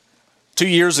2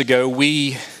 years ago,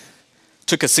 we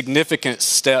took a significant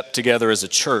step together as a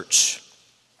church.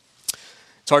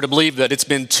 It's hard to believe that it's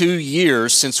been 2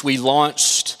 years since we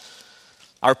launched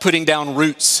our Putting Down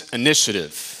Roots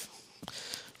initiative.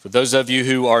 For those of you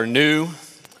who are new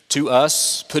to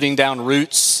us, Putting Down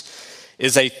Roots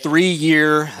is a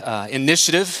 3-year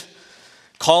initiative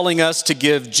calling us to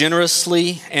give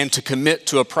generously and to commit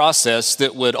to a process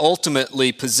that would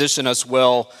ultimately position us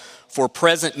well for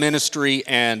present ministry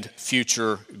and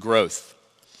future growth.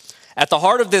 At the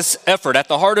heart of this effort, at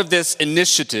the heart of this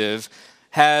initiative,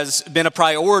 has been a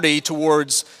priority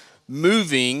towards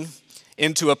moving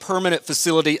into a permanent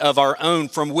facility of our own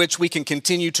from which we can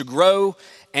continue to grow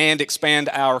and expand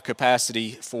our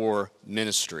capacity for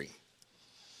ministry.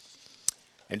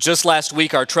 And just last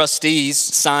week, our trustees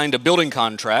signed a building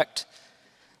contract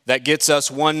that gets us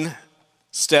one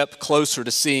step closer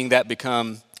to seeing that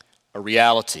become a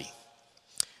reality.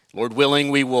 Lord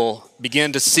willing, we will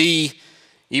begin to see,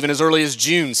 even as early as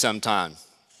June sometime,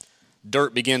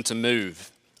 dirt begin to move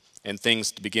and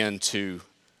things begin to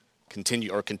continue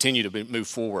to move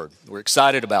forward. We're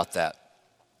excited about that.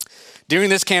 During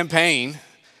this campaign,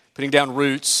 Putting Down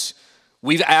Roots,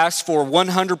 we've asked for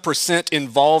 100%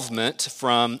 involvement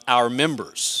from our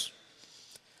members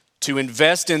to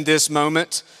invest in this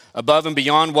moment above and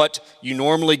beyond what you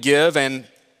normally give. And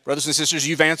brothers and sisters,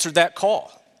 you've answered that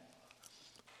call.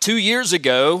 2 years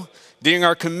ago, during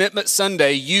our Commitment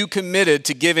Sunday, you committed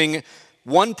to giving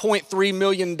 $1.3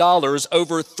 million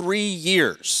over 3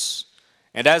 years.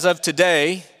 And as of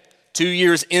today, 2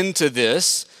 years into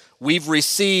this, we've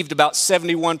received about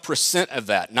 71% of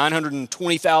that,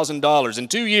 $920,000 in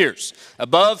 2 years,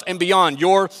 above and beyond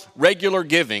your regular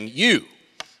giving.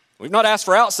 We've not asked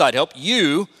for outside help,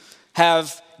 you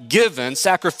have given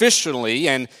sacrificially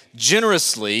and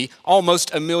generously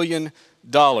almost $1 million.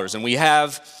 And we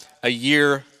have a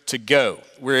year to go.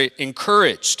 We're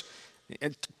encouraged.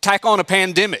 Tack on a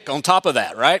pandemic on top of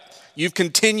that, right? You've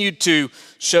continued to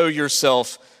show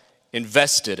yourself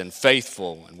invested and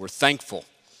faithful, and we're thankful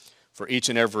for each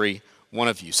and every one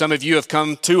of you. Some of you have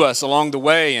come to us along the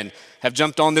way and have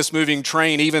jumped on this moving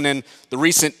train even in the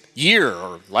recent year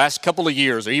or last couple of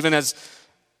years, or even as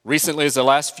recently as the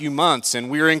last few months. And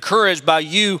we are encouraged by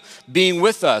you being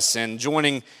with us and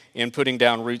joining in putting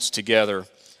down roots together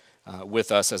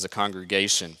with us as a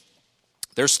congregation.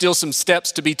 There's still some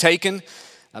steps to be taken,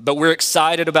 but we're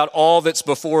excited about all that's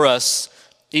before us,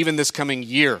 even this coming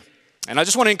year. And I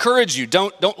just want to encourage you,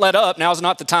 don't let up. Now's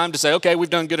not the time to say, okay, we've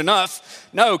done good enough.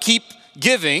 No, keep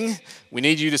giving. We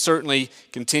need you to certainly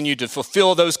continue to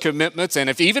fulfill those commitments. And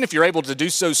even if you're able to do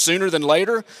so sooner than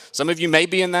later, some of you may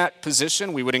be in that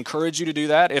position. We would encourage you to do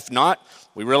that. If not,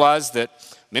 we realize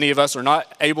that many of us are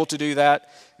not able to do that,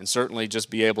 and certainly just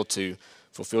be able to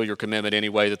fulfill your commitment any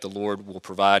way that the Lord will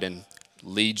provide and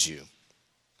lead you.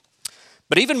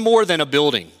 But even more than a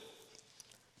building,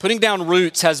 Putting Down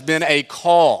Roots has been a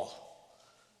call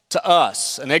to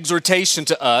us, an exhortation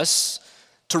to us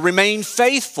to remain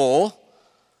faithful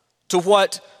to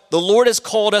what the Lord has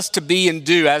called us to be and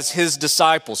do as His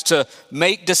disciples, to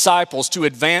make disciples, to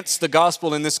advance the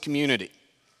gospel in this community.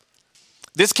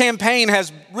 This campaign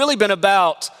has really been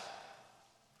about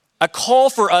a call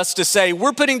for us to say,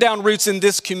 we're putting down roots in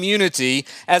this community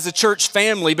as a church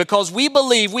family because we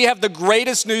believe we have the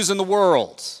greatest news in the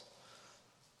world.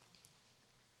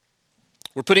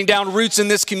 We're putting down roots in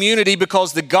this community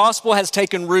because the gospel has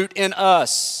taken root in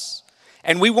us.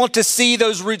 And we want to see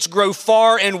those roots grow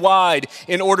far and wide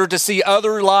in order to see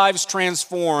other lives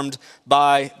transformed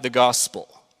by the gospel.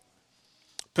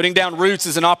 Putting down roots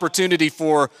is an opportunity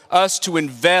for us to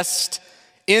invest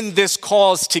in this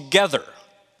cause together,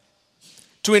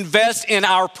 to invest in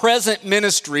our present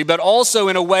ministry, but also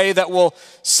in a way that will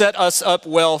set us up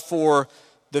well for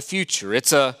the future.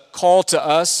 It's a call to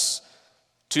us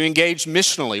to engage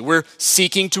missionally. We're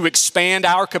seeking to expand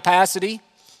our capacity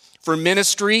for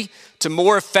ministry, to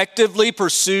more effectively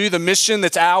pursue the mission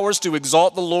that's ours to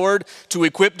exalt the Lord, to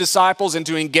equip disciples, and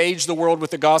to engage the world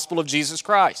with the gospel of Jesus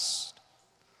Christ.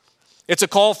 It's a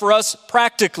call for us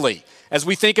practically, as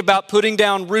we think about putting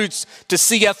down roots, to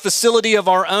see a facility of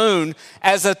our own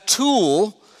as a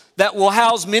tool that will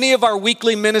house many of our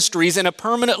weekly ministries in a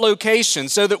permanent location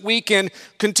so that we can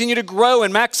continue to grow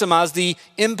and maximize the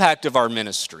impact of our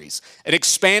ministries. An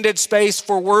expanded space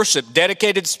for worship,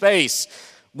 dedicated space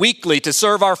weekly to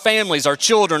serve our families, our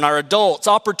children, our adults,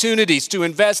 opportunities to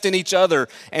invest in each other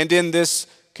and in this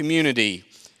community.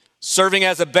 Serving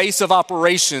as a base of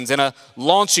operations and a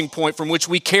launching point from which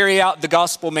we carry out the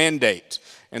gospel mandate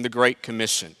and the Great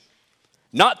Commission.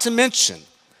 Not to mention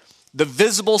the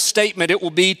visible statement it will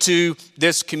be to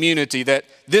this community that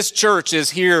this church is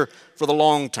here for the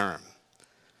long term.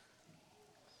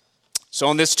 So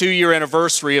on this 2-year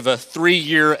anniversary of a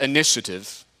 3-year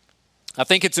initiative, I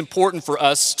think it's important for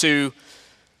us to,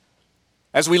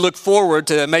 as we look forward,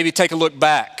 to maybe take a look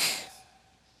back.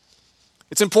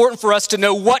 It's important for us to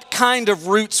know what kind of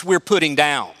roots we're putting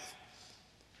down.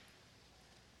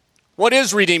 What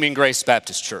is Redeeming Grace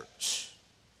Baptist Church?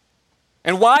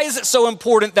 And why is it so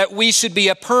important that we should be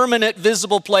a permanent,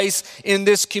 visible place in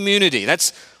this community?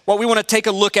 That's what we want to take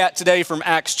a look at today from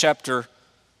Acts chapter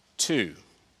 2.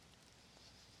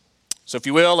 So if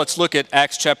you will, let's look at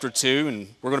Acts chapter 2, and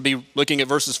we're going to be looking at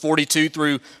verses 42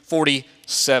 through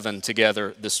 47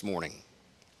 together this morning.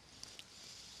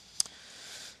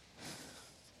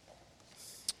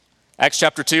 Acts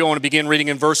chapter 2, I want to begin reading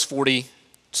in verse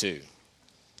 42.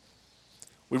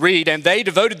 We read, "And they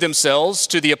devoted themselves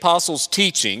to the apostles'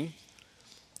 teaching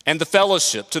and the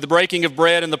fellowship, to the breaking of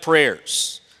bread and the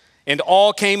prayers. And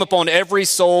all came upon every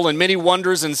soul, and many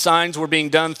wonders and signs were being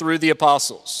done through the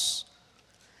apostles.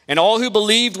 And all who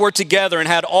believed were together and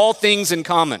had all things in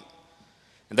common.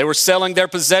 And they were selling their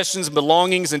possessions and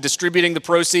belongings and distributing the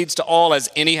proceeds to all as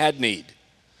any had need.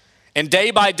 And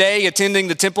day by day, attending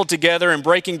the temple together and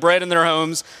breaking bread in their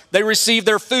homes, they received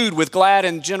their food with glad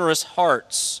and generous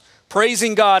hearts,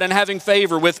 praising God and having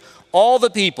favor with all the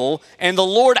people. And the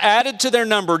Lord added to their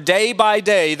number day by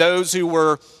day those who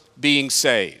were being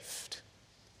saved."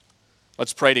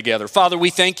 Let's pray together. Father,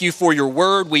 we thank you for your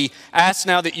word. We ask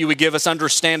now that you would give us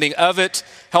understanding of it.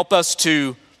 Help us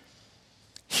to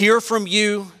hear from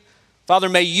you. Father,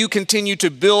 may you continue to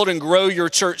build and grow your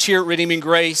church here at Redeeming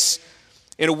Grace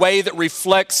in a way that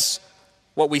reflects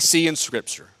what we see in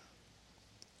Scripture.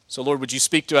 So, Lord, would you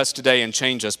speak to us today and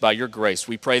change us by your grace?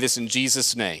 We pray this in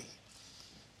Jesus' name.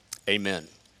 Amen.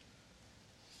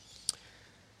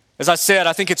 As I said,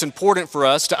 I think it's important for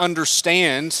us to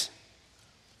understand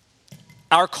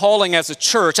our calling as a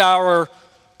church, our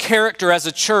character as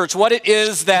a church, what it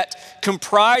is that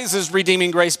comprises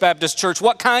Redeeming Grace Baptist Church,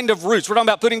 what kind of roots. We're talking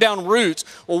about putting down roots.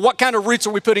 Well, what kind of roots are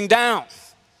we putting down?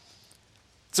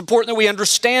 It's important that we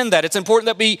understand that. It's important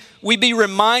that we be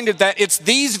reminded that it's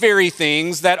these very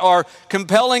things that are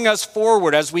compelling us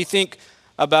forward as we think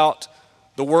about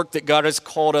the work that God has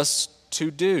called us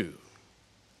to do.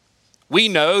 We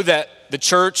know that the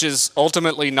church is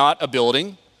ultimately not a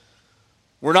building.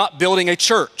 We're not building a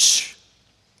church.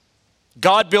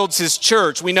 God builds his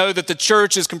church. We know that the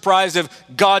church is comprised of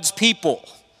God's people.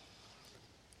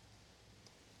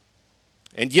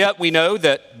 And yet we know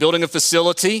that building a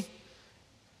facility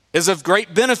is of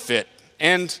great benefit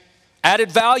and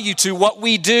added value to what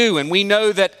we do. And we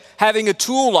know that having a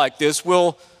tool like this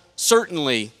will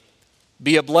certainly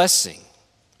be a blessing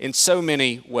in so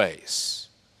many ways.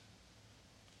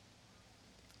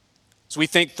 As we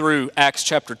think through Acts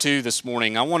chapter 2 this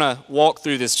morning, I want to walk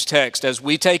through this text as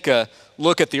we take a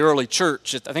look at the early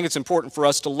church. I think it's important for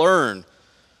us to learn,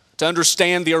 to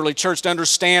understand the early church, to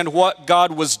understand what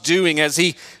God was doing as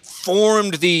he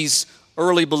formed these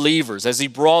early believers, as he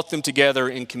brought them together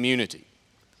in community.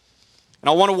 And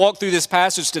I want to walk through this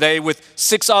passage today with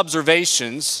 6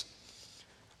 observations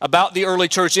about the early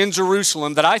church in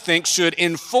Jerusalem that I think should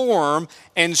inform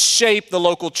and shape the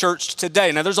local church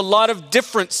today. Now, there's a lot of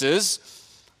differences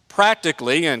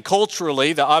practically and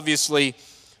culturally that obviously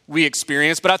we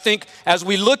experience, but I think as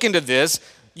we look into this,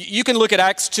 you can look at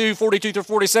Acts 2, 42 through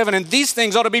 47, and these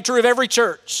things ought to be true of every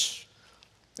church.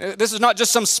 This is not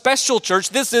just some special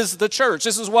church. This is the church.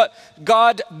 This is what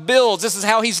God builds. This is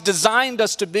how he's designed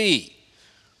us to be.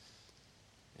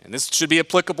 And this should be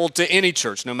applicable to any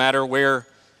church, no matter where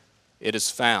it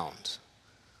is found.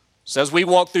 So as we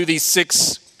walk through these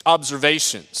 6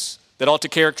 observations that ought to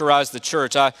characterize the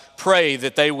church, I pray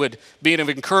that they would be an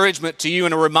encouragement to you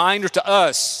and a reminder to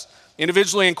us,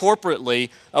 individually and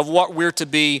corporately, of what we're to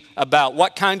be about,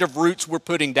 what kind of roots we're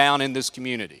putting down in this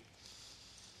community.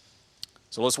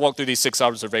 So let's walk through these 6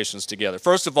 observations together.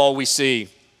 First of all, we see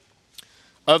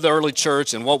of the early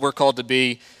church and what we're called to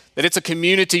be, that it's a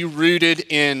community rooted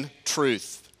in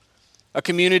truth. A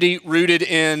community rooted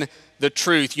in the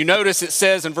truth. You notice it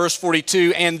says in verse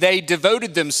 42, "And they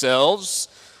devoted themselves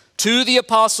to the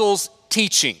apostles'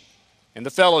 teaching and the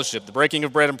fellowship, the breaking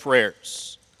of bread and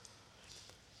prayers."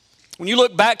 When you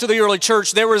look back to the early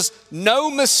church, there was no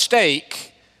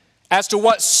mistake as to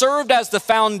what served as the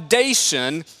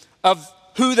foundation of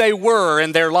who they were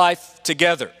in their life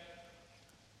together.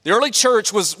 The early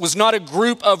church was not a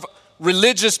group of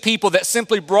religious people that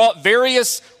simply brought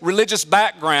various religious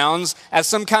backgrounds as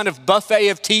some kind of buffet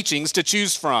of teachings to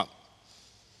choose from.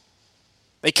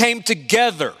 They came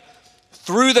together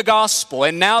through the gospel,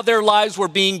 and now their lives were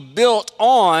being built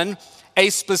on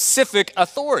a specific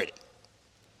authority.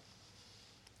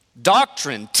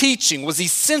 Doctrine, teaching was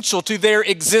essential to their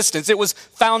existence. It was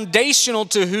foundational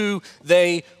to who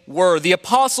they were. The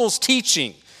apostles'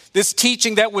 teaching, this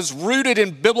teaching that was rooted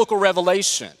in biblical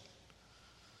revelation.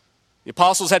 The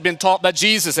apostles had been taught by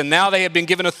Jesus, and now they had been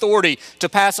given authority to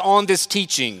pass on this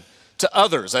teaching to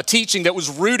others, a teaching that was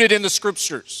rooted in the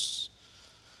Scriptures.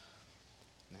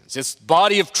 It's this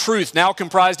body of truth now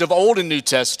comprised of Old and New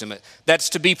Testament that's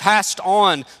to be passed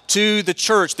on to the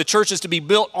church. The church is to be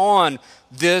built on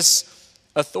this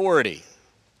authority.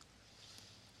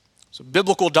 So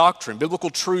biblical doctrine, biblical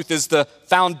truth is the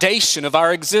foundation of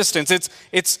our existence.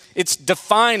 It's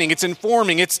defining, it's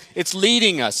informing, it's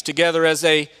leading us together as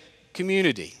a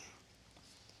community.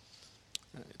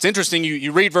 It's interesting,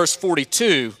 you read verse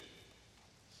 42,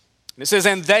 and it says,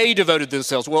 and they devoted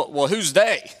themselves. Well, who's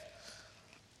they?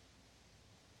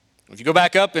 If you go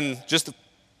back up in just the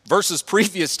verses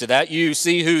previous to that, you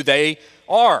see who they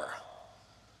are.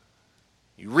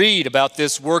 You read about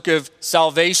this work of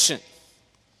salvation.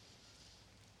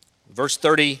 Verse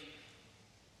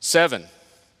 37,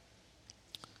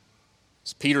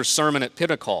 it's Peter's sermon at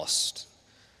Pentecost.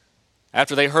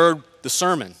 After they heard the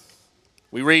sermon,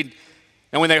 we read,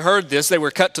 and when they heard this, they were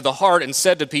cut to the heart and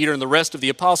said to Peter and the rest of the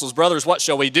apostles, brothers, what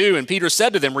shall we do? And Peter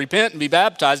said to them, repent and be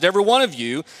baptized, every one of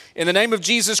you, in the name of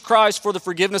Jesus Christ for the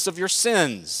forgiveness of your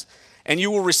sins, and you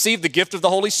will receive the gift of the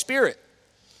Holy Spirit.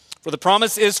 For the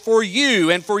promise is for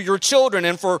you and for your children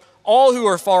and for all who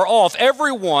are far off,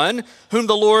 everyone whom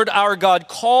the Lord our God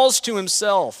calls to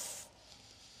himself.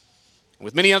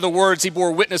 With many other words, he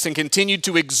bore witness and continued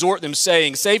to exhort them,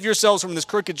 saying, save yourselves from this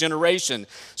crooked generation.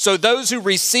 So those who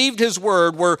received his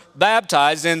word were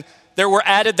baptized, and there were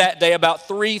added that day about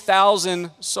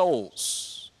 3,000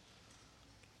 souls.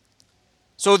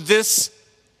 So this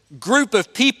group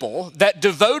of people that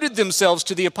devoted themselves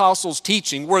to the apostles'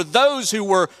 teaching were those who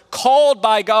were called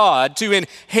by God to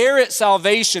inherit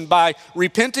salvation by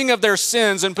repenting of their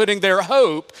sins and putting their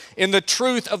hope in the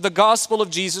truth of the gospel of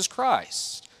Jesus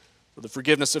Christ for the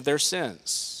forgiveness of their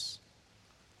sins.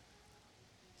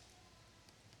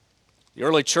 The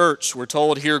early church, we're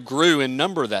told here, grew in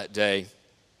number that day.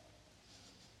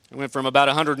 It went from about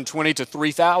 120 to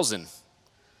 3,000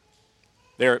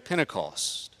 there at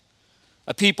Pentecost.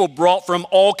 A people brought from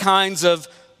all kinds of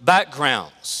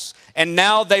backgrounds. And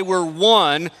now they were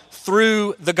one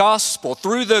through the gospel,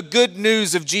 through the good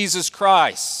news of Jesus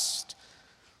Christ.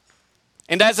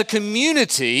 And as a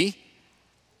community,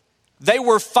 they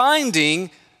were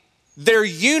finding their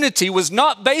unity was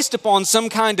not based upon some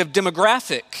kind of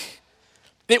demographic.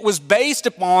 It was based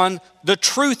upon the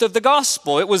truth of the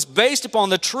gospel. It was based upon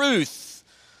the truth,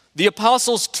 the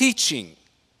apostles' teaching.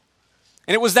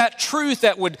 And it was that truth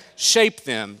that would shape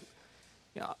them.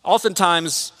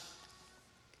 Oftentimes,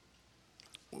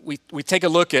 we take a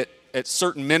look at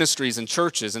certain ministries and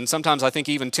churches, and sometimes I think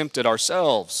even tempted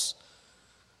ourselves.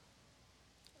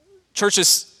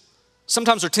 Churches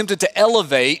sometimes are tempted to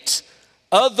elevate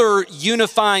other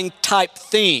unifying type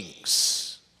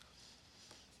things.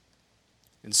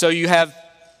 And so you have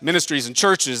ministries and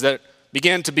churches that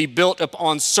begin to be built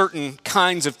upon certain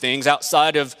kinds of things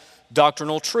outside of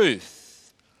doctrinal truth.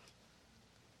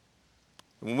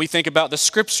 When we think about the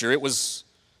scripture, it was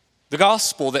the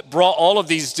gospel that brought all of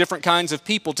these different kinds of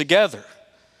people together.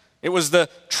 It was the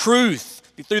truth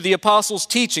through the apostles'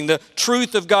 teaching, the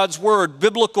truth of God's word,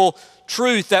 biblical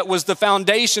truth that was the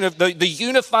foundation of the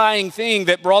unifying thing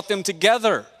that brought them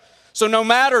together. So no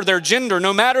matter their gender,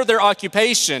 no matter their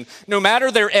occupation, no matter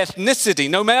their ethnicity,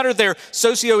 no matter their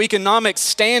socioeconomic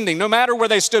standing, no matter where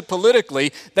they stood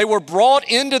politically, they were brought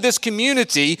into this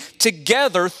community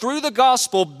together through the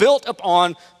gospel built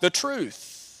upon the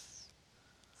truth.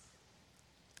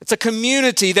 It's a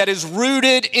community that is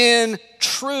rooted in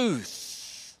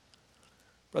truth.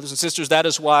 Brothers and sisters, that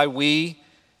is why we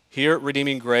here at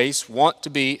Redeeming Grace want to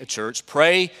be a church.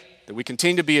 Pray that we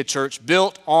continue to be a church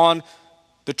built on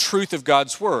the truth of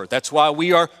God's word. That's why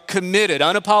we are committed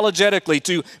unapologetically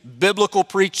to biblical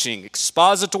preaching,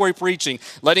 expository preaching,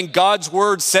 letting God's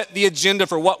word set the agenda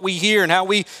for what we hear and how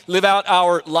we live out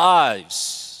our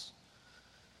lives.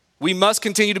 We must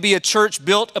continue to be a church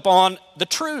built upon the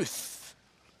truth.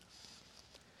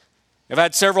 I've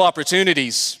had several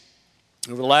opportunities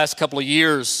over the last couple of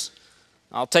years.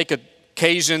 I'll take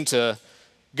occasion to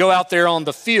go out there on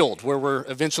the field where we're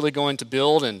eventually going to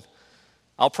build, and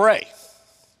I'll pray.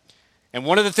 And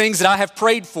one of the things that I have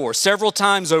prayed for several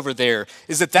times over there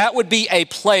is that would be a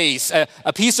place,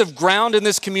 a piece of ground in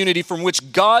this community from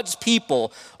which God's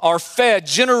people are fed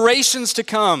generations to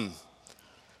come,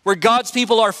 where God's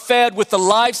people are fed with the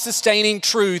life-sustaining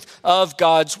truth of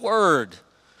God's word,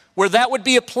 where that would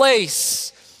be a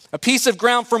place a piece of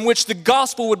ground from which the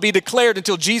gospel would be declared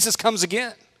until Jesus comes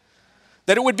again.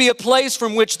 That it would be a place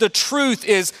from which the truth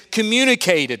is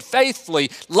communicated faithfully,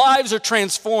 lives are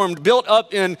transformed, built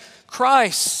up in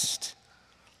Christ.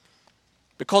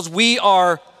 Because we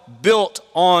are built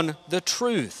on the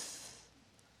truth.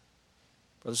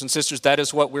 Brothers and sisters, that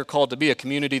is what we're called to be, a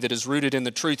community that is rooted in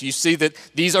the truth. You see that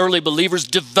these early believers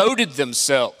devoted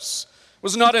themselves. It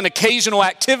was not an occasional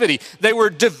activity. They were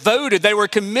devoted. They were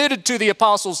committed to the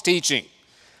apostles' teaching.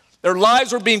 Their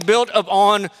lives were being built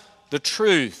upon the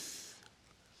truth.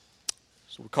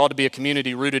 So we're called to be a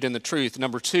community rooted in the truth.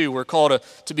 Number two, we're called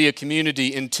to be a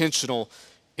community intentional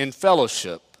in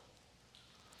fellowship.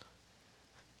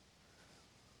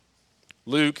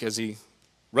 Luke, as he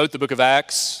wrote the book of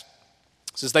Acts,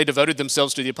 says they devoted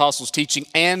themselves to the apostles' teaching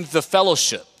and the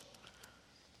fellowship.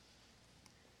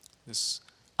 This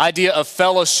idea of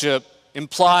fellowship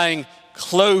implying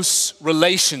close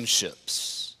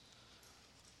relationships.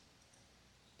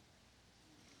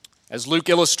 As Luke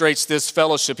illustrates this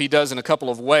fellowship, he does in a couple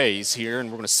of ways here, and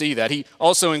we're going to see that. He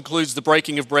also includes the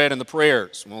breaking of bread and the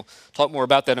prayers. We'll talk more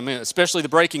about that in a minute, especially the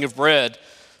breaking of bread.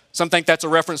 Some think that's a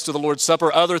reference to the Lord's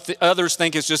Supper. Others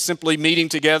think it's just simply meeting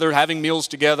together, having meals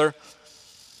together.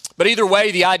 But either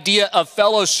way, the idea of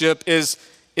fellowship is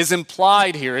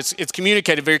implied here. It's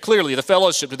communicated very clearly, the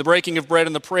fellowship, the breaking of bread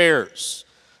and the prayers.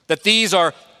 That these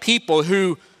are people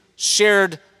who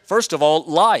shared, first of all,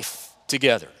 life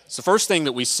together. It's the first thing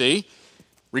that we see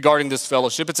regarding this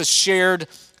fellowship. It's a shared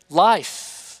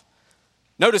life.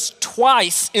 Notice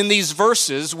twice in these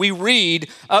verses we read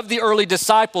of the early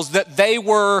disciples that they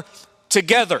were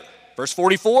together. Verse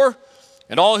 44,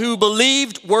 and all who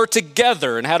believed were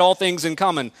together and had all things in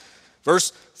common.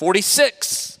 Verse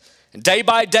 46, and day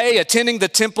by day attending the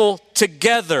temple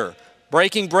together,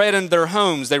 breaking bread in their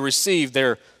homes, they received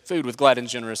their food with glad and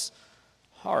generous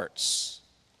hearts.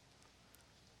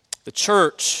 The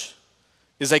church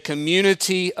is a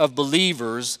community of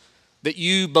believers that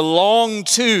you belong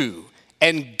to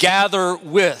and gather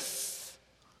with.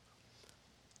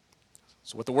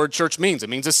 So what the word church means,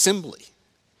 it means assembly.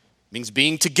 It means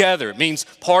being together. It means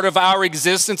part of our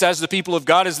existence as the people of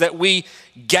God is that we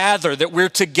gather, that we're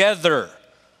together.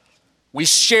 We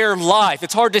share life.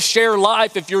 It's hard to share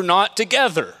life if you're not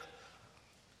together.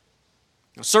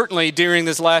 Now, certainly during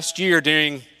this last year,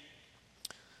 during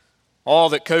all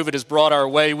that COVID has brought our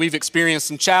way, we've experienced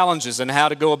some challenges in how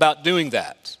to go about doing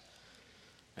that.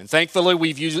 And thankfully,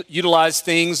 we've utilized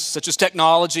things such as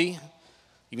technology.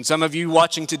 Even some of you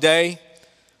watching today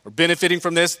are benefiting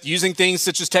from this, using things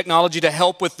such as technology to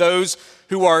help with those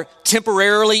who are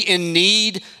temporarily in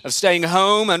need of staying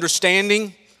home,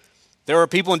 understanding there are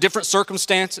people in different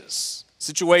circumstances,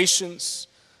 situations,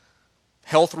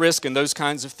 health risk, and those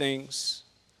kinds of things.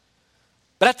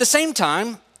 But at the same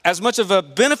time, as much of a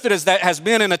benefit as that has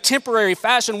been in a temporary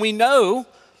fashion, we know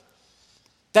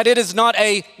that it is not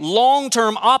a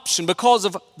long-term option because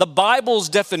of the Bible's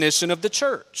definition of the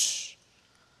church.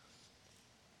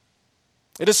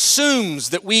 It assumes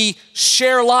that we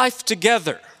share life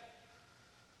together.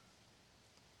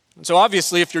 And so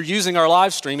obviously, if you're using our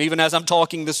live stream, even as I'm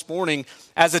talking this morning,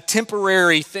 as a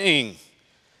temporary thing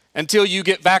until you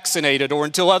get vaccinated or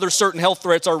until other certain health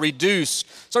threats are reduced,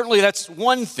 certainly that's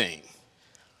one thing.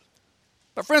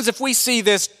 But friends, if we see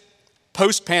this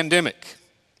post-pandemic,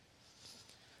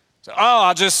 so,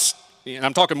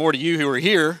 I'm talking more to you who are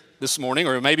here this morning,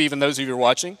 or maybe even those of you who are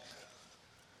watching.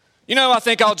 I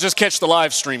think I'll just catch the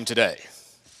live stream today.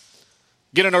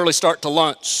 Get an early start to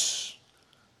lunch.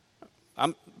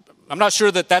 I'm not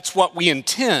sure that that's what we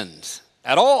intend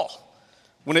at all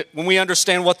when we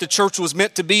understand what the church was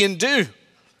meant to be and do.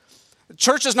 The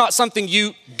church is not something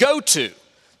you go to,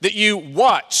 that you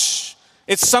watch.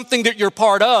 It's something that you're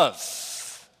part of.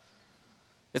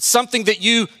 It's something that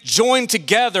you join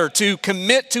together to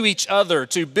commit to each other,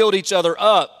 to build each other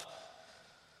up.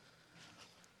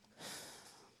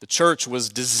 The church was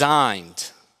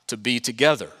designed to be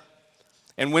together.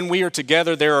 And when we are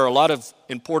together, there are a lot of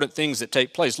important things that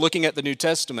take place. Looking at the New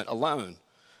Testament alone,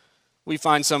 we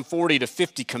find some 40 to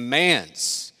 50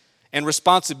 commands and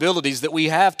responsibilities that we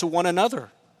have to one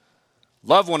another.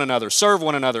 Love one another, serve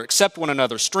one another, accept one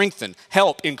another, strengthen,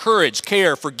 help, encourage,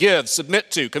 care, forgive,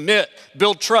 submit to, commit,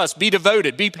 build trust, be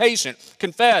devoted, be patient,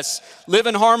 confess, live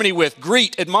in harmony with,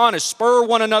 greet, admonish, spur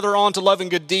one another on to love and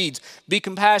good deeds, be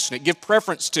compassionate, give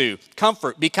preference to,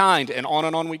 comfort, be kind, and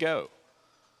on we go.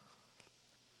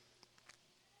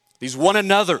 These one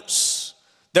another's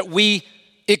that we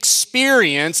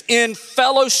experience in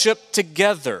fellowship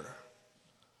together.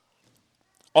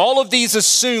 All of these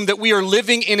assume that we are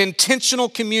living in intentional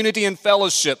community and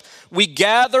fellowship. We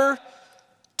gather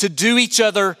to do each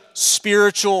other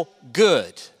spiritual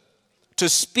good, to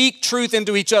speak truth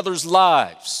into each other's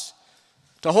lives,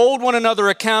 to hold one another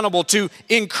accountable, to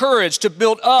encourage, to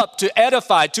build up, to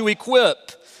edify, to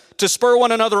equip, to spur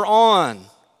one another on.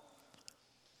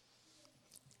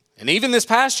 And even this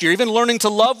past year, even learning to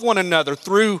love one another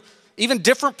through even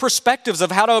different perspectives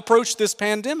of how to approach this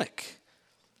pandemic.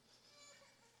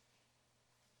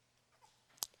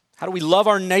 How do we love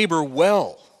our neighbor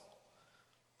well?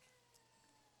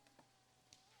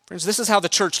 Friends, this is how the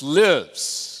church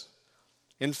lives,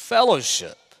 in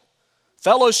fellowship.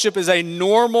 Fellowship is a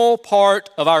normal part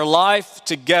of our life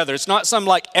together. It's not some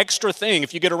like extra thing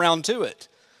if you get around to it.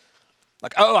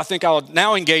 Like, oh, I think I'll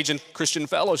now engage in Christian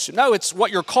fellowship. No, it's what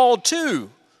you're called to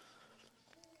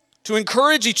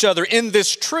encourage each other in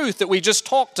this truth that we just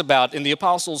talked about in the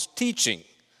apostles' teaching.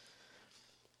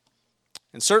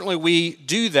 And certainly we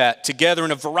do that together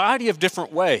in a variety of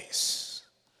different ways.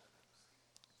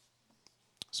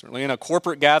 Certainly in a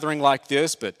corporate gathering like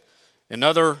this, but in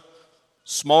other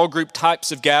small group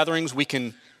types of gatherings, we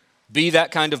can be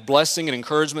that kind of blessing and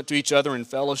encouragement to each other in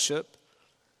fellowship.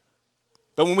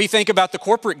 But when we think about the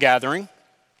corporate gathering,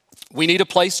 we need a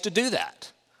place to do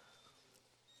that.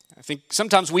 I think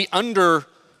sometimes we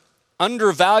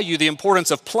undervalue the importance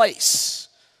of place.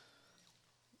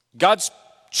 God's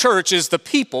church is the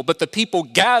people, but the people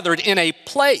gathered in a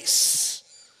place.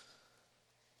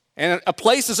 And a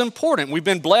place is important. We've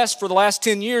been blessed for the last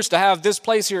 10 years to have this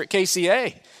place here at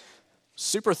KCA.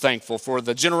 Super thankful for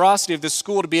the generosity of this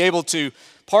school to be able to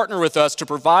partner with us to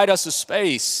provide us a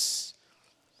space.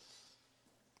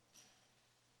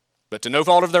 But to no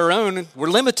fault of their own, we're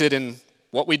limited in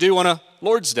what we do on a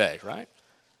Lord's Day, right?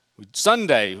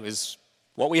 Sunday is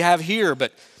what we have here,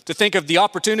 but to think of the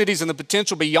opportunities and the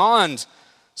potential beyond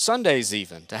Sundays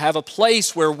even, to have a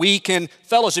place where we can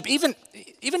fellowship, even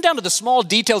down to the small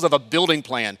details of a building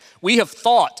plan. We have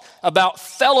thought about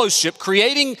fellowship,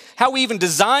 creating how we even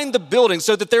designed the building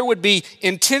so that there would be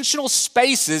intentional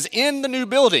spaces in the new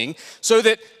building so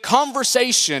that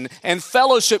conversation and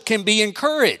fellowship can be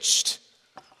encouraged.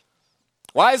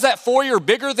 Why is that foyer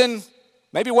bigger than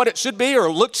maybe what it should be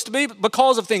or looks to be?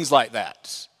 Because of things like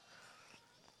that.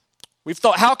 We've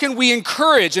thought, how can we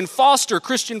encourage and foster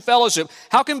Christian fellowship?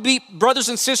 How can brothers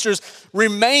and sisters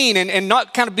remain and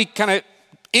not be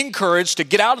encouraged to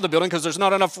get out of the building because there's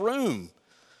not enough room?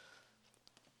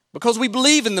 Because we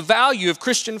believe in the value of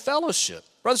Christian fellowship.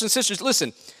 Brothers and sisters,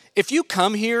 listen, if you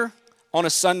come here on a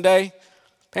Sunday,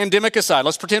 pandemic aside,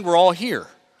 let's pretend we're all here,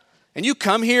 and you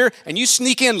come here and you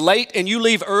sneak in late and you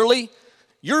leave early,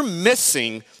 you're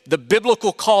missing the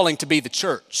biblical calling to be the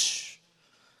church.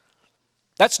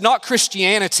 That's not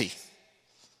Christianity.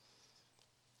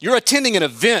 You're attending an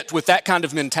event with that kind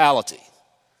of mentality.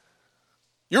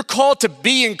 You're called to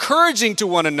be encouraging to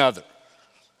one another.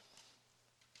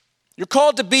 You're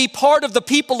called to be part of the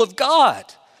people of God.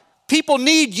 People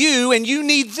need you and you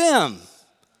need them.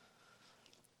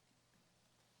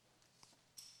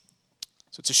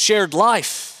 So it's a shared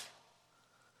life.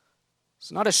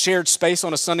 It's not a shared space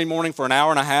on a Sunday morning for an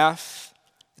hour and a half.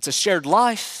 It's a shared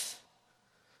life.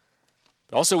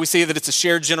 But also we see that it's a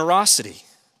shared generosity.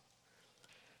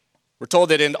 We're told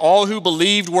that in all who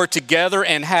believed were together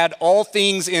and had all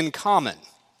things in common.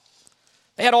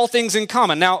 They had all things in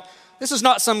common. Now, this is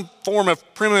not some form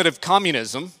of primitive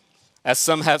communism, as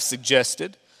some have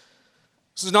suggested.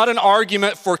 This is not an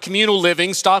argument for communal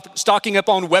living, stocking up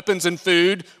on weapons and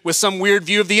food with some weird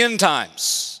view of the end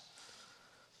times.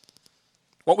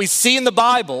 What we see in the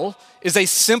Bible is a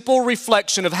simple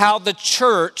reflection of how the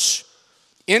church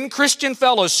in Christian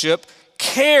fellowship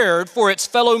cared for its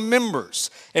fellow members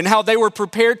and how they were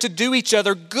prepared to do each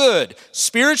other good,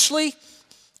 spiritually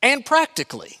and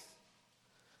practically.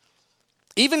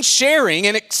 Even sharing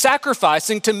and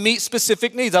sacrificing to meet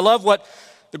specific needs. I love what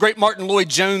the great Martin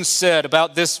Lloyd-Jones said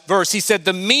about this verse. He said,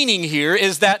 the meaning here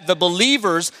is that the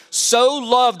believers so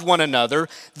loved one another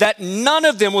that none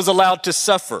of them was allowed to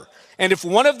suffer. And if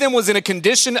one of them was in a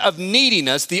condition of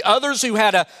neediness, the others who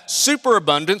had a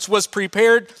superabundance was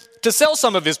prepared to sell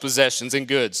some of his possessions and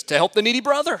goods to help the needy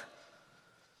brother.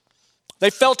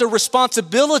 They felt a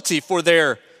responsibility for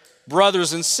their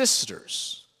brothers and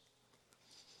sisters.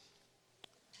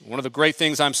 One of the great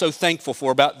things I'm so thankful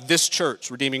for about this church,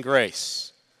 Redeeming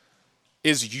Grace,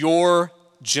 is your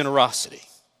generosity.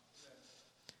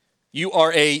 You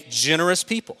are a generous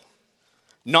people,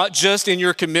 not just in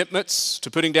your commitments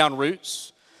to putting down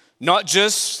roots, not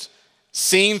just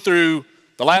seen through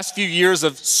the last few years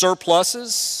of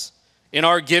surpluses in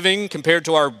our giving compared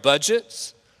to our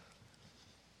budgets,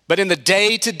 but in the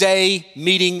day-to-day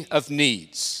meeting of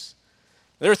needs.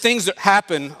 There are things that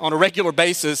happen on a regular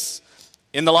basis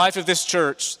in the life of this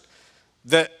church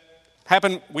that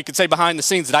happen, we could say behind the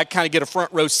scenes, that I kind of get a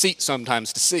front row seat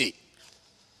sometimes to see.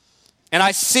 And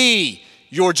I see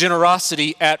your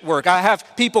generosity at work. I have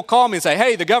people call me and say,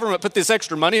 hey, the government put this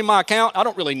extra money in my account. I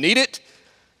don't really need it.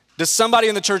 Does somebody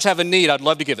in the church have a need? I'd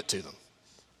love to give it to them.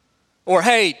 Or,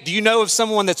 hey, do you know of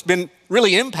someone that's been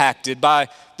really impacted by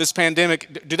this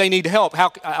pandemic? Do they need help?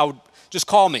 Just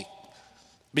call me.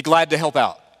 Be glad to help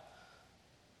out.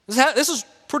 This is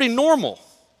pretty normal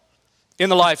in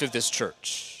the life of this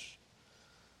church.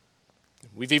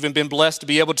 We've even been blessed to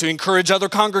be able to encourage other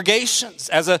congregations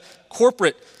as a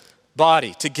corporate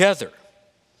body together.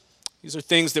 These are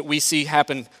things that we see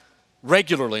happen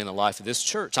regularly in the life of this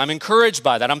church. I'm encouraged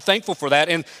by that. I'm thankful for that.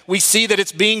 And we see that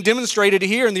it's being demonstrated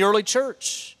here in the early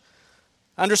church.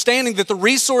 Understanding that the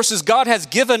resources God has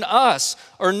given us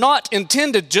are not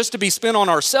intended just to be spent on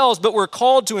ourselves, but we're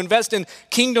called to invest in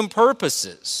kingdom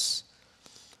purposes,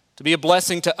 to be a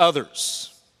blessing to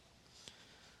others.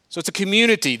 So it's a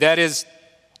community that is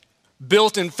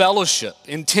built in fellowship,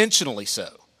 intentionally so.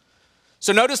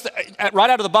 So notice that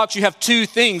right out of the box, you have two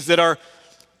things that are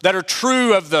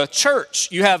true of the church.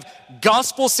 You have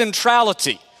gospel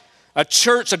centrality, a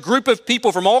church, a group of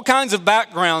people from all kinds of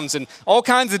backgrounds and all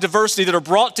kinds of diversity that are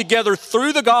brought together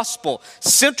through the gospel,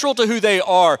 central to who they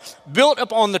are, built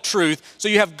upon the truth. So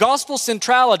you have gospel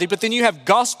centrality, but then you have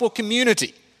gospel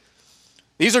community.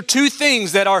 These are two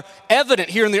things that are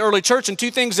evident here in the early church and two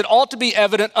things that ought to be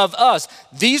evident of us.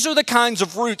 These are the kinds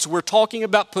of roots we're talking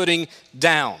about putting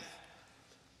down.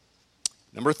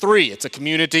 Number three, it's a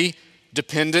community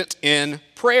dependent in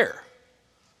prayer.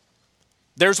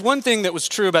 There's one thing that was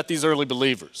true about these early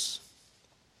believers.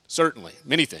 Certainly,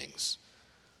 many things.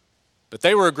 But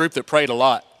they were a group that prayed a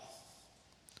lot.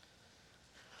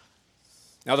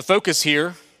 Now the focus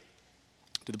here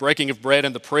to the breaking of bread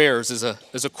and the prayers is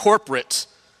a corporate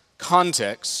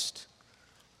context.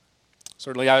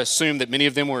 Certainly I assume that many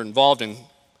of them were involved in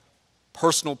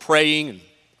personal praying and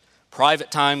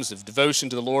private times of devotion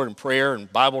to the Lord and prayer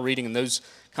and Bible reading and those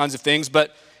kinds of things.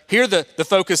 But here the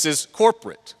focus is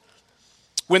corporate.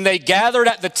 When they gathered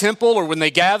at the temple or when they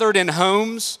gathered in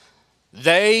homes,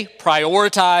 they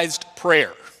prioritized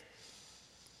prayer.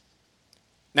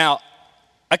 Now,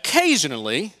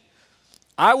 occasionally,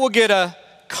 I will get a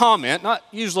comment, not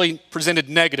usually presented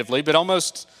negatively, but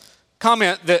almost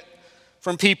comment that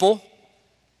from people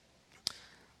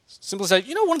simply say,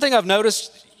 you know, one thing I've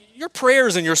noticed, your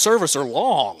prayers in your service are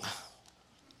long.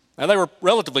 Now, they were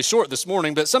relatively short this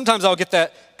morning, but sometimes I'll get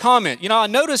that comment. You know, I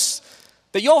notice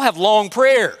that y'all have long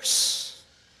prayers.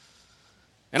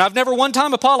 And I've never one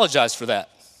time apologized for that.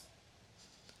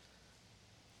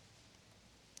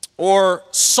 Or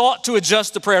sought to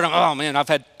adjust the prayer time. Oh man, I've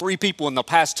had 3 people in the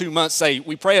past 2 months say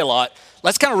we pray a lot.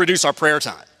 Let's kind of reduce our prayer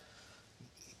time.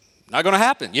 Not going to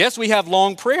happen. Yes, we have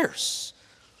long prayers.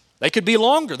 They could be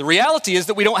longer. The reality is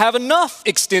that we don't have enough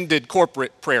extended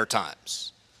corporate prayer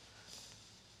times.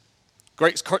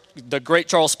 The great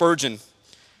Charles Spurgeon,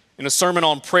 in a sermon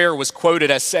on prayer, was quoted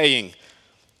as saying,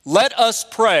 "Let us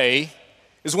pray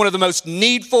is one of the most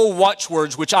needful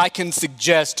watchwords which I can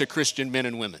suggest to Christian men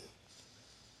and women."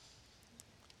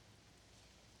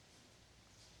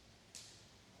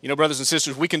 You know, brothers and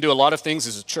sisters, we can do a lot of things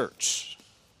as a church.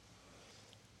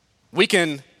 We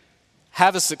can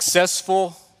have a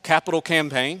successful capital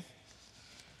campaign.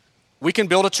 We can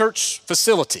build a church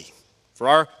facility for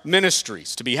our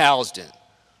ministries to be housed in.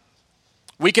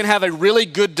 We can have a really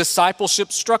good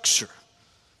discipleship structure.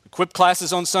 Equip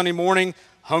classes on Sunday morning,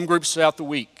 home groups throughout the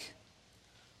week.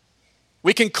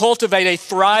 We can cultivate a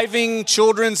thriving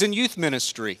children's and youth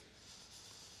ministry.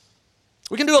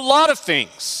 We can do a lot of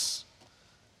things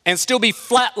and still be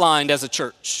flatlined as a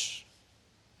church.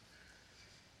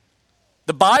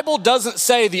 The Bible doesn't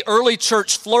say the early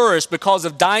church flourished because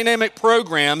of dynamic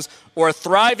programs or a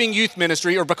thriving youth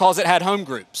ministry or because it had home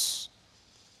groups.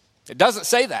 It doesn't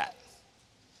say that.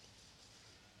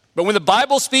 But when the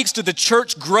Bible speaks to the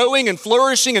church growing and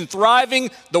flourishing and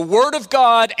thriving, the Word of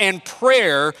God and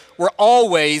prayer were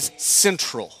always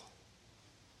central.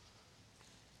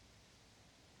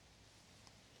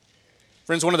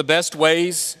 Friends, one of the best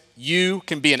ways you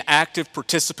can be an active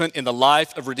participant in the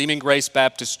life of Redeeming Grace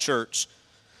Baptist Church,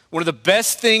 one of the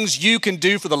best things you can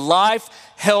do for the life,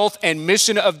 health, and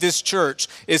mission of this church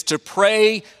is to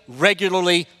pray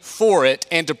regularly for it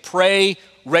and to pray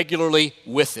regularly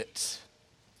with it.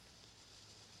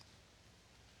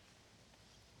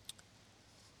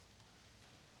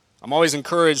 I'm always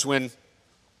encouraged when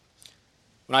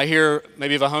I hear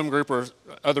maybe of a home group or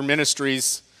other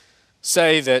ministries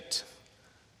say that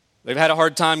they've had a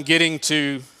hard time getting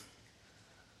to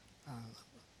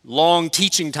long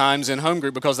teaching times in home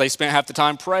group because they spent half the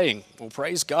time praying. Well,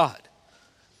 praise God.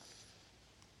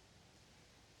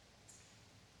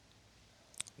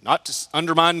 Not to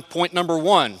undermine point number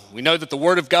one. We know that the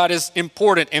Word of God is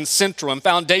important and central and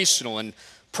foundational and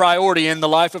priority in the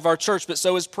life of our church, but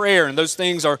so is prayer, and those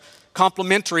things are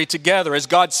complementary together. As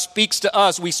God speaks to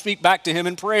us, we speak back to Him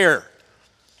in prayer.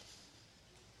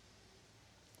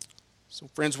 So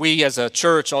friends, we as a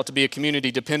church ought to be a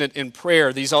community dependent in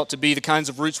prayer. These ought to be the kinds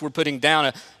of roots we're putting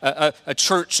down, a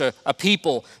church, a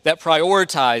people that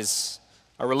prioritize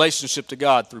our relationship to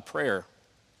God through prayer.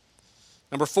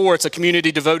 Number 4, it's a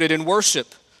community devoted in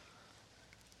worship.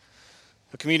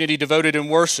 A community devoted in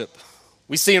worship.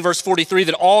 We see in verse 43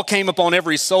 that all came upon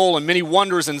every soul, and many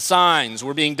wonders and signs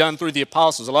were being done through the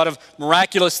apostles. A lot of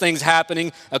miraculous things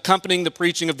happening, accompanying the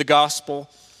preaching of the gospel.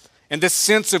 And this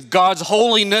sense of God's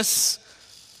holiness,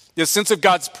 this sense of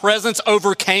God's presence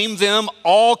overcame them.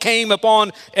 All came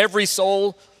upon every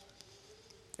soul.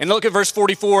 And look at verse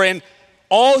 44, and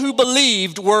all who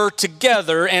believed were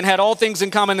together and had all things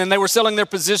in common, and they were selling their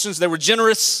possessions. They were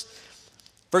generous.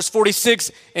 Verse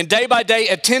 46, and day by day,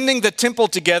 attending the temple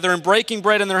together and breaking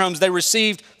bread in their homes, they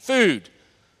received food.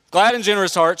 Glad and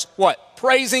generous hearts, what?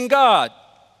 Praising God.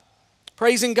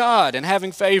 Praising God and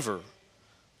having favor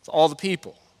with all the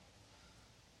people.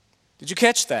 Did you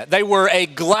catch that? They were a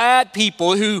glad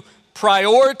people who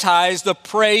prioritized the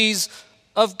praise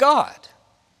of God.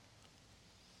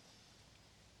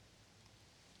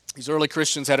 These early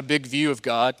Christians had a big view of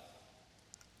God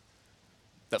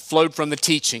that flowed from the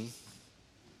teaching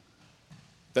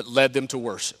that led them to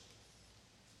worship.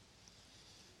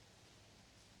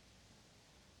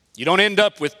 You don't end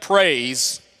up with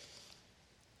praise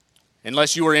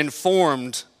unless you are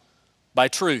informed by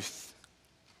truth.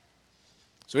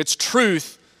 So it's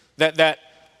truth that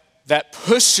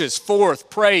pushes forth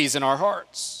praise in our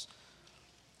hearts.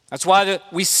 That's why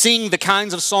we sing the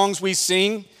kinds of songs we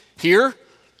sing here.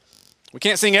 We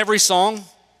can't sing every song,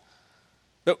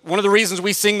 but one of the reasons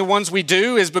we sing the ones we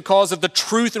do is because of the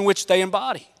truth in which they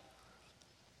embody.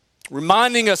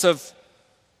 Reminding us of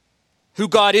who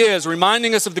God is,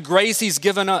 reminding us of the grace He's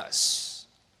given us.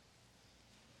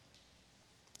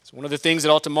 So one of the things that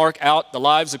ought to mark out the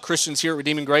lives of Christians here at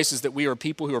Redeeming Grace is that we are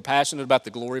people who are passionate about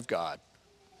the glory of God.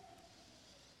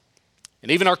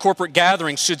 And even our corporate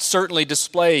gatherings should certainly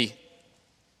display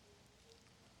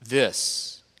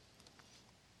this.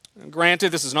 And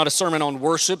granted, this is not a sermon on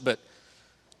worship, but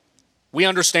we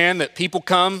understand that people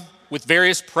come with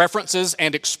various preferences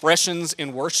and expressions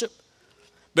in worship.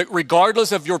 But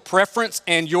regardless of your preference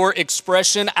and your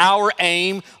expression, our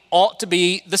aim ought to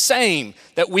be the same,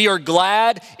 that we are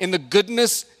glad in the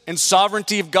goodness and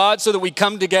sovereignty of God so that we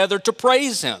come together to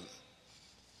praise Him.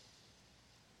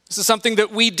 This is something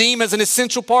that we deem as an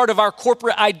essential part of our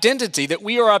corporate identity, that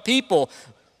we are a people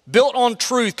built on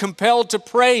truth, compelled to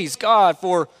praise God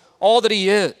for all that He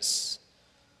is.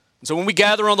 And so when we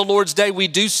gather on the Lord's Day, we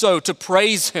do so to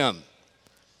praise Him.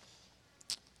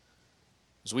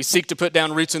 As we seek to put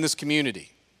down roots in this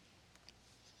community,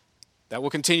 that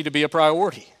will continue to be a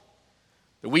priority.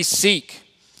 That we seek,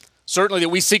 certainly that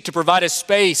we seek to provide a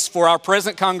space for our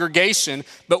present congregation,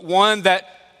 but one that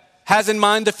has in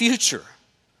mind the future.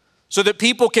 So that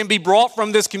people can be brought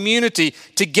from this community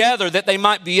together, that they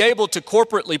might be able to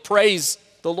corporately praise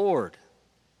the Lord.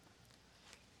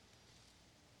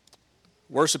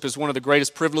 Worship is one of the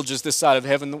greatest privileges this side of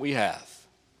heaven that we have.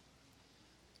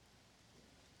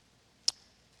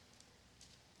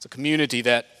 It's a community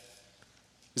that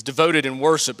is devoted in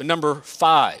worship. And number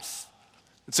 5,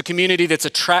 it's a community that's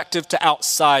attractive to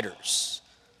outsiders.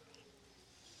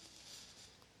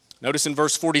 Notice in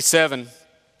verse 47,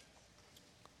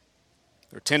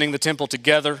 they're attending the temple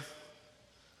together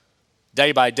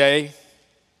day by day,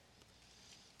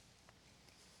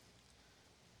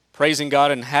 praising God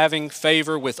and having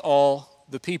favor with all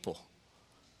the people.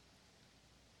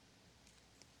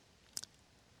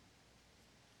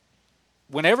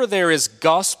 Whenever there is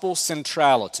gospel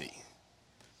centrality,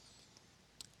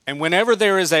 and whenever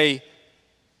there is a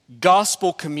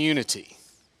gospel community,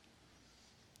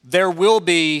 there will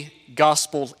be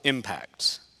gospel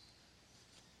impact.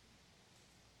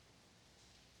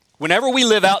 Whenever we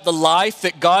live out the life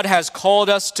that God has called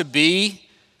us to be,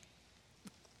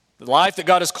 the life that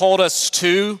God has called us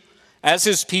to as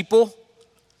His people,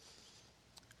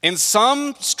 in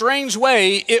some strange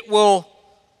way, it will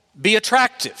be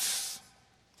attractive.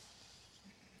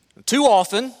 Too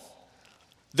often,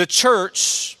 the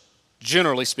church,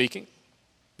 generally speaking,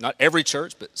 not every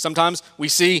church, but sometimes we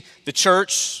see the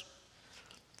church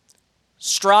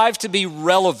strive to be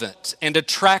relevant and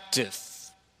attractive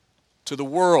to the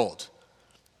world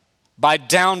by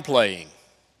downplaying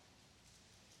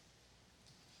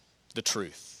the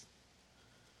truth,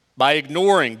 by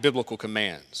ignoring biblical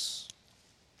commands,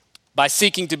 by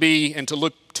seeking to be and to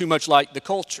look too much like the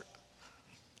culture.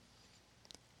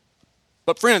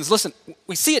 But friends, listen,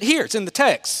 we see it here. It's in the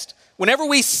text. Whenever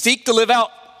we seek to live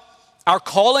out our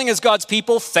calling as God's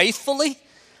people faithfully,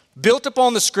 built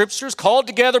upon the scriptures, called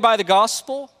together by the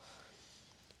gospel,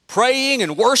 praying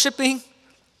and worshiping,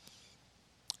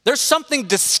 there's something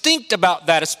distinct about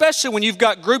that, especially when you've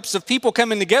got groups of people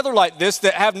coming together like this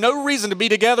that have no reason to be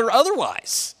together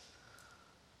otherwise.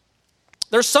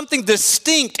 There's something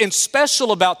distinct and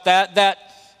special about that that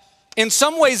in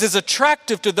some ways is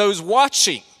attractive to those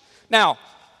watching. Now,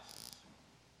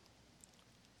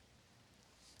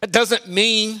 it doesn't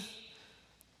mean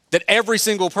that every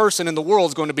single person in the world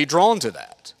is going to be drawn to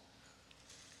that.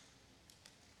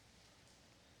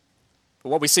 But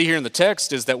what we see here in the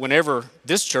text is that whenever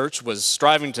this church was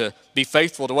striving to be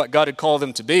faithful to what God had called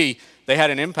them to be, they had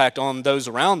an impact on those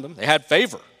around them. They had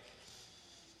favor.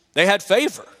 They had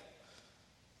favor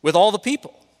with all the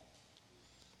people.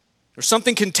 There's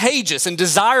something contagious and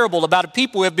desirable about a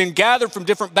people who have been gathered from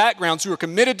different backgrounds, who are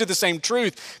committed to the same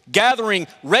truth, gathering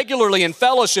regularly in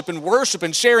fellowship and worship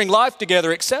and sharing life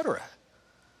together, etc.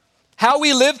 How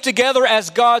we live together as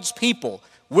God's people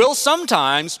will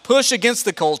sometimes push against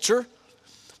the culture,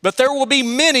 but there will be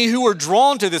many who are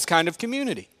drawn to this kind of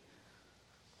community.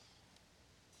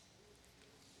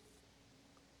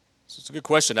 So it's a good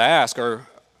question to ask. Are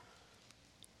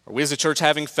we as a church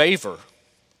having favor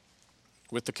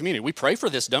with the community? We pray for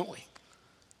this, don't we?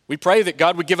 We pray that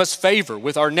God would give us favor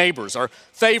with our neighbors, our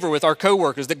favor with our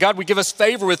coworkers, that God would give us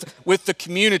favor with the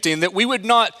community, and that we would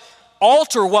not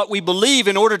alter what we believe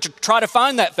in order to try to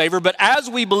find that favor, but as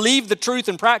we believe the truth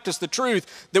and practice the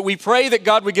truth, that we pray that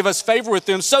God would give us favor with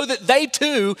them so that they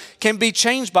too can be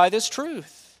changed by this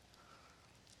truth.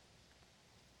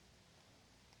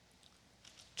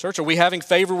 Church, are we having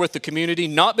favor with the community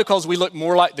not because we look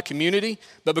more like the community,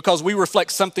 but because we reflect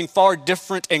something far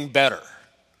different and better?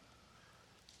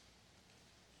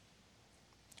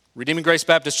 Redeeming Grace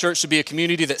Baptist Church should be a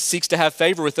community that seeks to have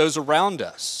favor with those around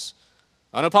us.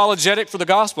 Unapologetic for the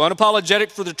gospel,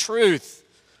 unapologetic for the truth.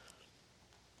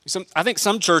 I think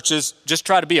some churches just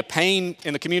try to be a pain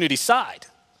in the community side.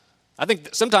 I think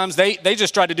that sometimes they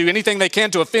just try to do anything they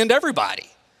can to offend everybody.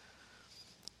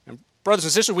 And brothers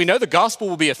and sisters, we know the gospel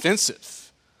will be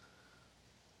offensive.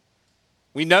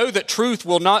 We know that truth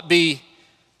will not be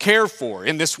cared for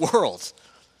in this world.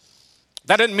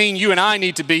 That doesn't mean you and I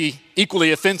need to be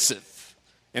equally offensive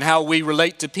in how we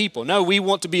relate to people. No, we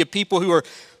want to be a people who are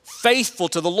faithful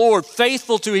to the Lord,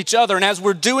 faithful to each other. And as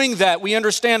we're doing that, we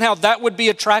understand how that would be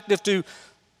attractive to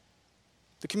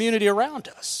the community around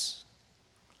us.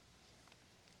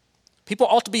 People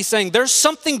ought to be saying, there's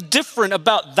something different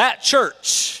about that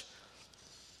church.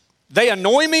 They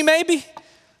annoy me maybe?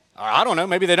 Or I don't know,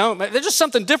 maybe they don't. There's just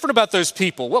something different about those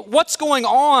people. What's going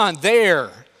on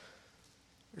there?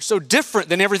 They're so different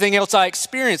than everything else I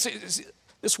experience.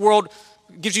 This world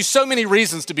gives you so many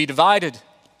reasons to be divided.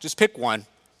 Just pick one.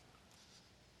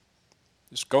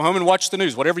 Just go home and watch the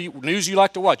news. Whatever news you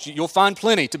like to watch, you'll find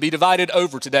plenty to be divided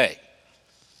over today.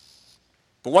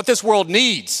 But what this world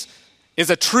needs is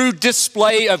a true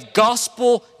display of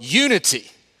gospel unity,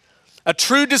 a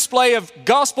true display of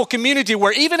gospel community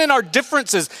where even in our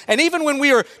differences, and even when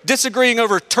we are disagreeing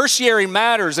over tertiary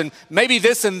matters and maybe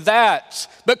this and that,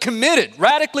 but committed,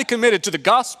 radically committed to the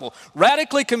gospel,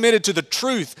 radically committed to the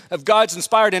truth of God's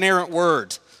inspired inerrant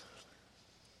word,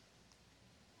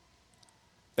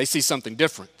 they see something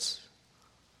different.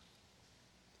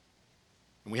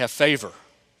 And we have favor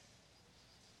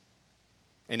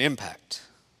and impact,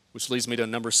 which leads me to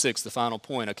number 6, the final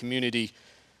point, a community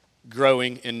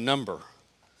growing in number.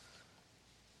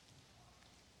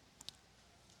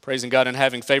 Praising God and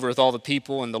having favor with all the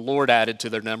people, and the Lord added to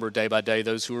their number day by day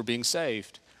those who were being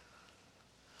saved.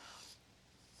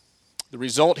 The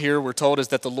result here, we're told, is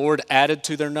that the Lord added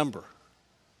to their number.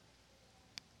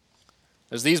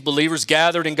 As these believers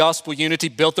gathered in gospel unity,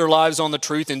 built their lives on the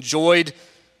truth, enjoyed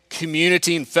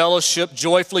community and fellowship,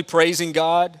 joyfully praising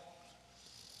God,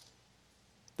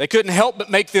 they couldn't help but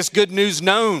make this good news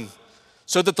known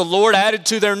so that the Lord added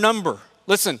to their number.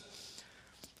 Listen,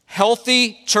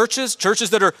 healthy churches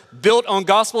that are built on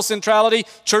gospel centrality,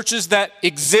 churches that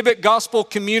exhibit gospel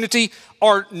community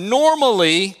are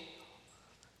normally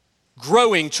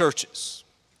growing churches.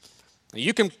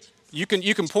 You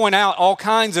can point out all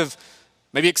kinds of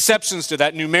maybe exceptions to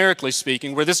that, numerically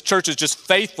speaking, where this church is just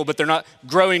faithful, but they're not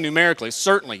growing numerically.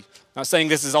 Certainly, I'm not saying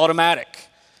this is automatic.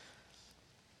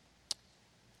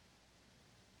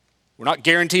 We're not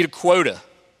guaranteed a quota.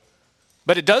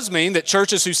 But it does mean that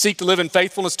churches who seek to live in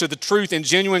faithfulness to the truth in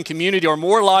genuine community are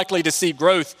more likely to see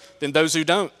growth than those who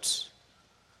don't.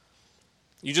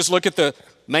 You just look at the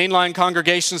mainline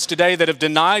congregations today that have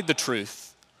denied the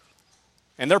truth,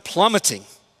 and they're plummeting.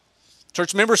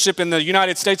 Church membership in the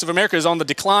United States of America is on the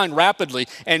decline rapidly,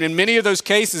 and in many of those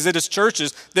cases, it is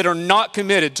churches that are not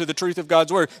committed to the truth of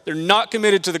God's word. They're not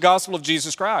committed to the gospel of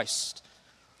Jesus Christ.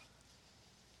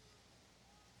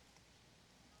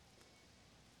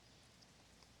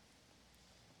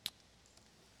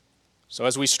 So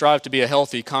as we strive to be a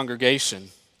healthy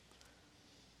congregation,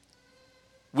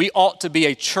 we ought to be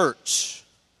a church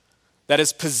that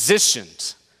is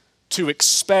positioned to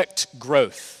expect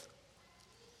growth.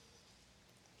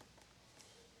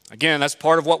 Again, that's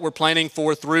part of what we're planning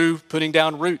for through putting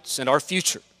down roots in our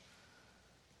future.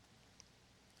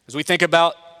 As we think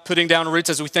about putting down roots,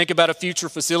 as we think about a future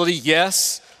facility,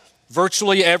 yes,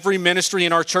 virtually every ministry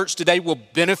in our church today will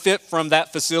benefit from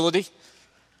that facility.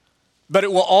 But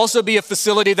it will also be a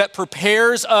facility that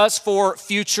prepares us for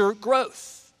future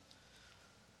growth.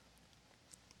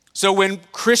 So when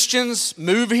Christians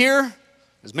move here,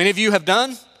 as many of you have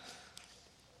done,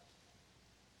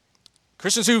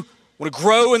 Christians who want to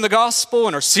grow in the gospel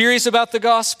and are serious about the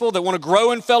gospel, that want to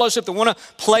grow in fellowship, that want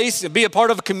to be a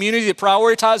part of a community that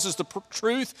prioritizes the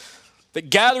truth, that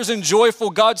gathers in joyful,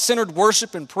 God-centered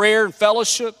worship and prayer and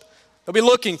fellowship, they'll be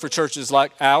looking for churches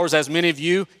like ours, as many of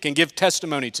you can give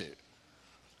testimony to.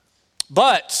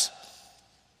 But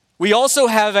we also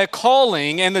have a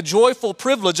calling and the joyful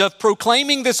privilege of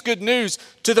proclaiming this good news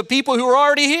to the people who are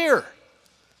already here.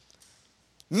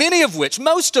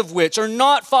 Most of which are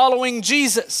not following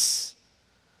Jesus.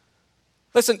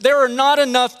 Listen, there are not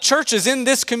enough churches in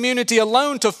this community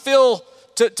alone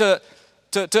to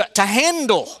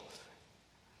handle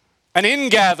an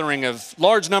ingathering of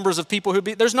large numbers of people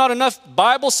there's not enough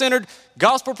Bible-centered,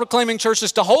 gospel-proclaiming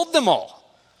churches to hold them all.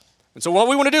 And so what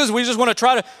we want to do is we just want to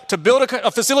try to build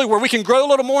a facility where we can grow a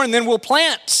little more, and then we'll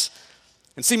plant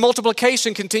and see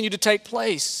multiplication continue to take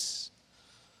place.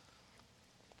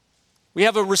 We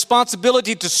have a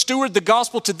responsibility to steward the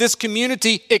gospel to this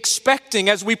community, expecting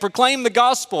as we proclaim the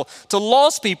gospel to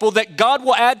lost people that God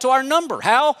will add to our number.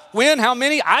 How, when, how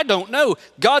many? I don't know.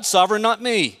 God's sovereign, not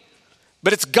me.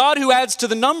 But it's God who adds to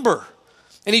the number.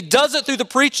 And he does it through the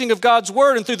preaching of God's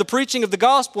word and through the preaching of the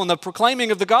gospel and the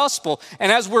proclaiming of the gospel.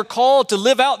 And as we're called to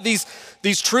live out these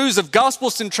truths of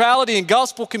gospel centrality and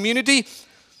gospel community,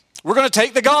 we're going to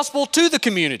take the gospel to the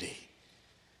community.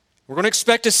 We're going to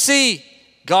expect to see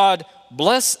God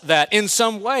bless that in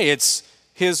some way. It's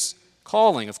his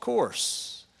calling, of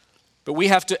course. But we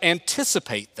have to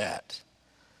anticipate that.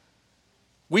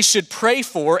 We should pray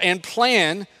for and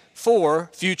plan for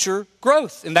future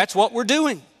growth. And that's what we're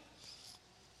doing.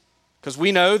 Because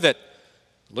we know that,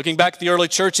 looking back at the early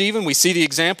church even, we see the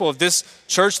example of this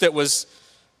church that was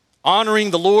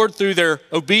honoring the Lord through their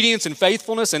obedience and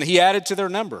faithfulness, and he added to their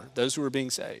number those who were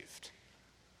being saved.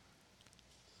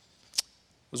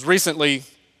 I was recently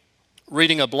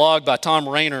reading a blog by Tom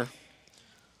Rainer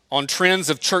on trends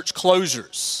of church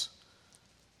closures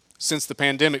since the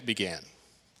pandemic began.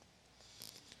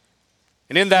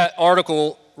 And in that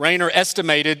article, Rainer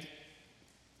estimated,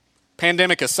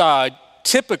 pandemic aside,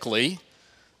 typically,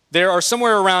 there are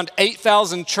somewhere around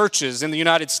 8,000 churches in the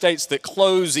United States that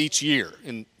close each year,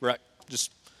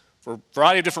 just for a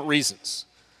variety of different reasons.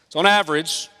 So on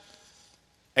average,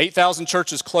 8,000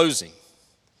 churches closing.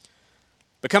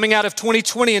 But coming out of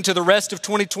 2020 into the rest of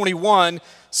 2021,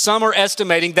 some are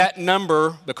estimating that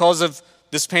number, because of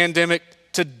this pandemic,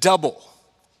 to double.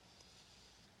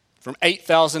 From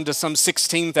 8,000 to some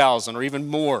 16,000 or even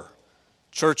more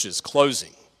churches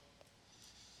closing.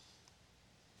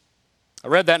 I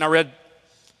read that, and I read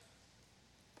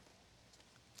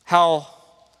how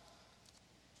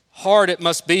hard it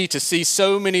must be to see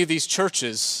so many of these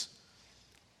churches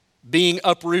being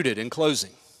uprooted and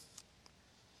closing.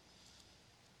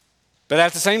 But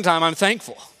at the same time, I'm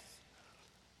thankful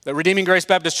that Redeeming Grace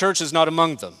Baptist Church is not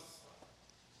among them.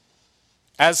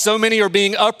 As so many are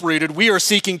being uprooted, we are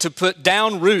seeking to put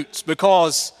down roots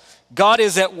because God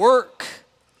is at work.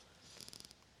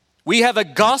 We have a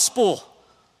gospel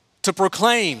to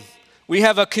proclaim. We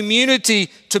have a community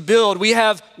to build. We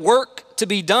have work to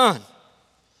be done.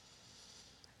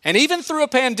 And even through a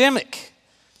pandemic,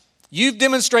 you've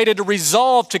demonstrated a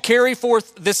resolve to carry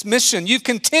forth this mission. You've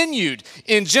continued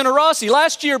in generosity.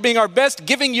 Last year being our best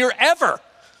giving year ever.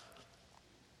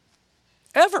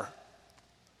 Ever.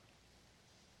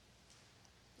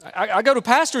 I go to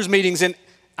pastors' meetings and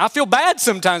I feel bad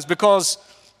sometimes because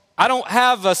I don't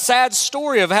have a sad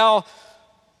story of how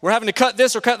we're having to cut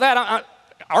this or cut that.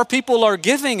 Our people are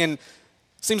giving, and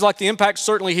Seems like the impacts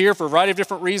certainly here, for a variety of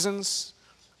different reasons,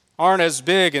 aren't as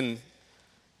big and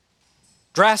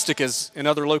drastic as in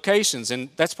other locations, and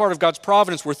that's part of God's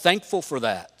providence. We're thankful for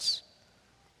that.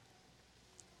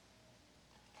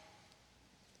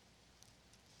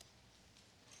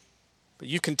 But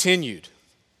you continued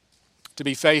to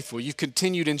be faithful. You've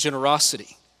continued in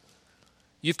generosity.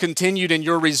 You've continued in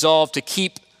your resolve to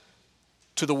keep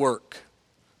to the work.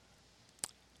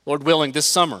 Lord willing, this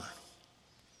summer,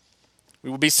 we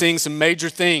will be seeing some major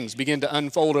things begin to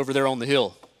unfold over there on the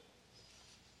hill.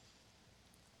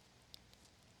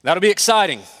 That'll be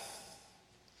exciting.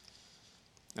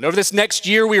 And over this next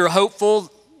year, we are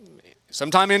hopeful,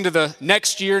 sometime into the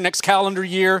next year, next calendar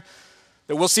year,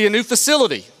 that we'll see a new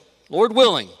facility, Lord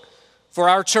willing, for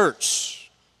our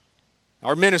church,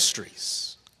 our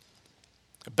ministries,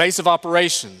 a base of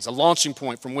operations, a launching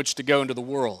point from which to go into the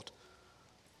world.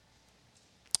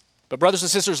 But brothers and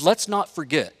sisters, let's not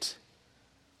forget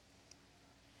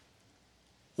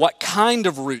what kind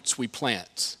of roots we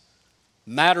plant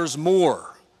matters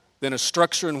more than a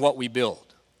structure in what we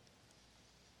build.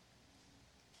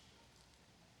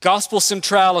 Gospel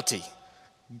centrality,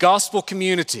 gospel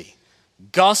community,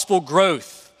 gospel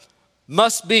growth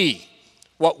must be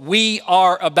what we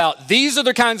are about. These are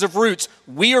the kinds of roots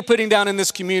we are putting down in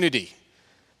this community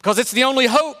because it's the only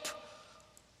hope.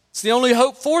 It's the only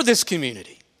hope for this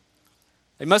community.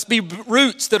 They must be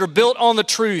roots that are built on the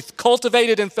truth,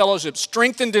 cultivated in fellowship,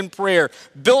 strengthened in prayer,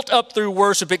 built up through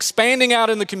worship, expanding out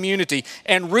in the community,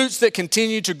 and roots that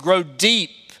continue to grow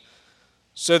deep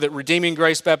so that Redeeming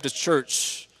Grace Baptist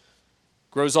Church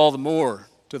grows all the more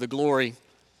to the glory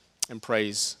and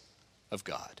praise of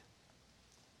God.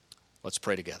 Let's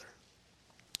pray together.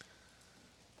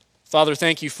 Father,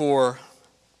 thank you for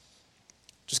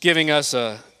just giving us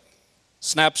a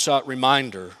snapshot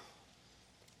reminder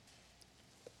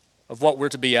of what we're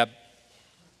to be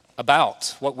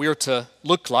about, what we're to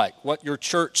look like, what your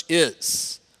church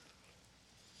is.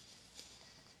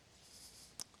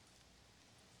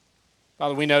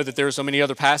 Father, we know that there are so many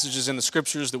other passages in the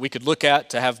scriptures that we could look at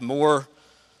to have more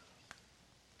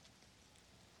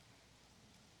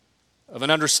of an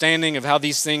understanding of how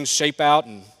these things shape out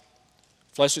and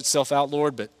flesh itself out,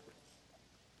 Lord, but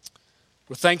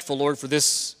we're thankful, Lord, for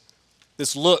this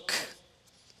look.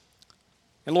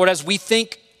 And Lord, as we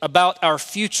think about our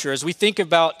future, as we think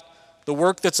about the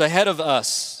work that's ahead of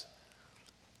us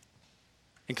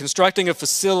in constructing a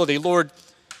facility, Lord,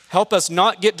 help us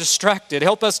not get distracted.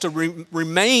 Help us to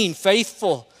remain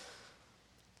faithful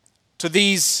to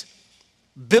these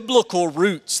biblical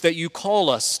roots that you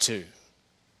call us to,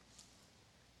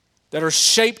 that are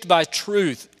shaped by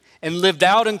truth and lived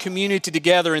out in community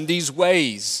together in these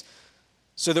ways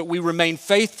so that we remain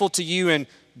faithful to you and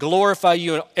glorify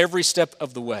you in every step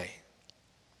of the way.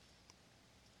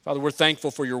 Father, we're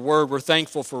thankful for your word. We're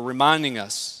thankful for reminding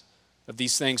us of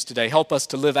these things today. Help us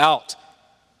to live out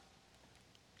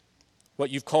what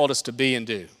you've called us to be and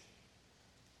do.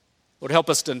 Lord,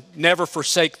 help us to never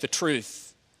forsake the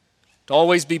truth, to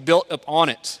always be built up on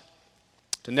it,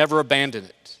 to never abandon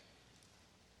it.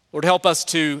 Lord, help us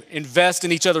to invest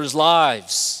in each other's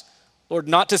lives. Lord,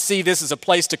 not to see this as a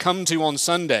place to come to on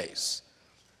Sundays,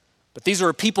 but these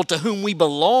are people to whom we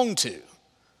belong to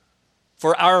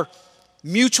for our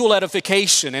mutual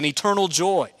edification and eternal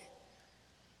joy.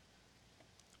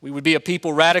 We would be a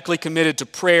people radically committed to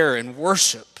prayer and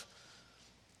worship,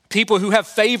 people who have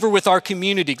favor with our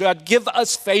community. God, give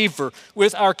us favor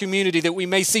with our community that we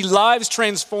may see lives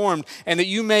transformed and that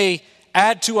you may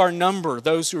add to our number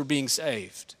those who are being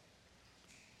saved.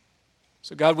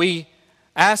 So God, we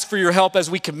ask for your help as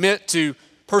we commit to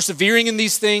persevering in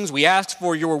these things. We ask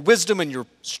for your wisdom and your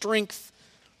strength.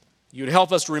 You would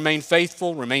help us to remain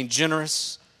faithful, remain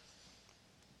generous,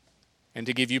 and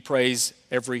to give you praise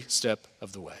every step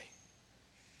of the way.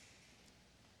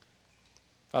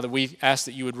 Father, we ask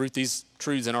that you would root these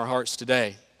truths in our hearts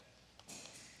today.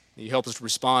 That you help us to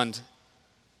respond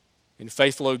in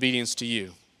faithful obedience to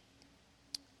you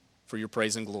for your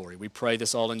praise and glory. We pray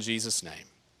this all in Jesus' name.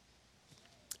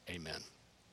 Amen.